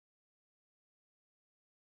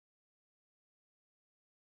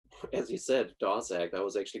as you said, Dawes Act, I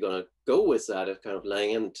was actually going to go with that of kind of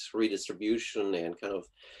land redistribution and kind of,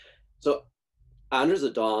 so under the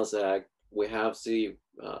Dawes Act, we have the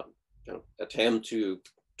kind of attempt to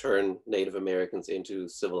turn Native Americans into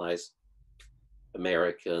civilized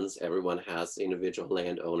Americans. Everyone has individual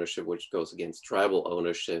land ownership, which goes against tribal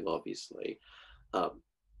ownership, obviously. Um,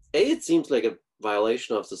 it seems like a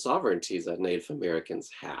violation of the sovereignty that Native Americans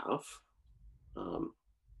have. Um,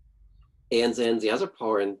 and then the other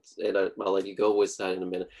point, and I'll let you go with that in a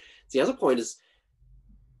minute. The other point is,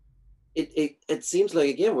 it seems like,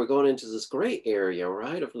 again, we're going into this gray area,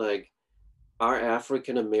 right? Of like, are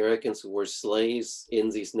African Americans who were slaves in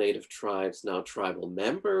these native tribes now tribal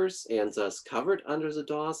members and thus covered under the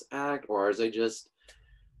Dawes Act, or are they just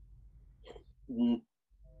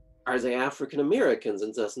are they African Americans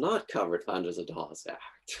and thus not covered under the Dawes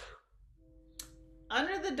Act?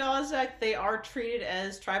 Under the Dawes Act, they are treated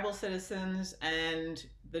as tribal citizens, and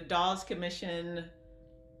the Dawes Commission,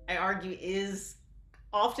 I argue, is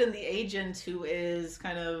often the agent who is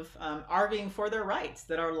kind of arguing for their rights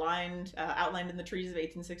that are outlined in the treaties of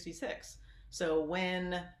 1866. So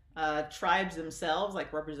when tribes themselves,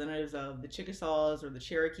 like representatives of the Chickasaws or the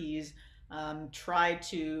Cherokees, try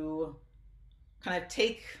to kind of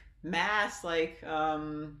take mass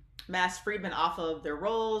freedmen off of their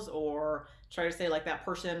rolls, or try to say like that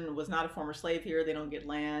person was not a former slave here, they don't get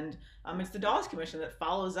land. It's the Dawes Commission that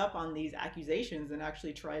follows up on these accusations and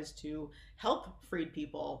actually tries to help freed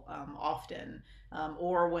people, often.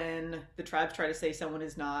 Or when the tribes try to say someone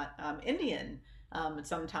is not Indian, and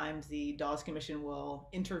sometimes the Dawes Commission will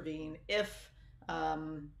intervene if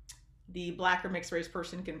the black or mixed race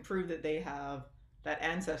person can prove that they have that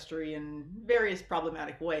ancestry in various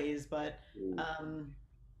problematic ways. But um,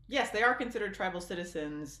 yes, they are considered tribal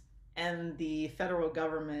citizens, and the federal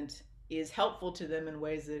government is helpful to them in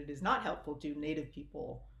ways that it is not helpful to Native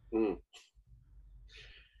people. Mm.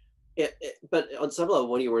 But on some level,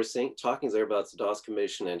 when you were talking there about the Dawes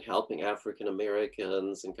Commission and helping African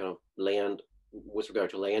Americans and kind of land with regard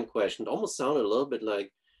to land question, it almost sounded a little bit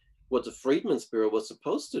like what the Freedmen's Bureau was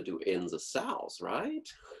supposed to do in the South, right?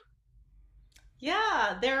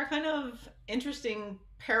 Yeah, they're kind of interesting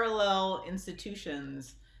parallel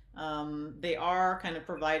institutions. They are kind of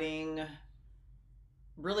providing,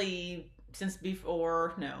 really, since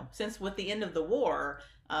with the end of the war,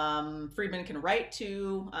 freedmen can write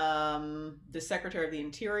to the Secretary of the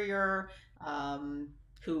Interior,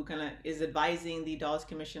 who kind of is advising the Dawes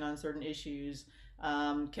Commission on certain issues,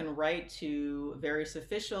 can write to various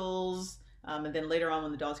officials, and then later on,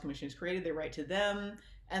 when the Dawes Commission is created, they write to them,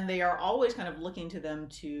 and they are always kind of looking to them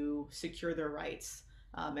to secure their rights,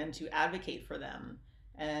 and to advocate for them.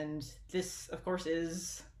 And this, of course,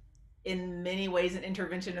 is in many ways an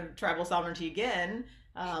intervention of tribal sovereignty again,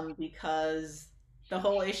 because the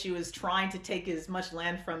whole issue is trying to take as much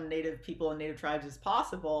land from Native people and Native tribes as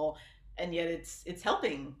possible, and yet it's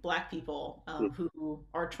helping Black people, who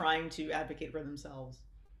are trying to advocate for themselves.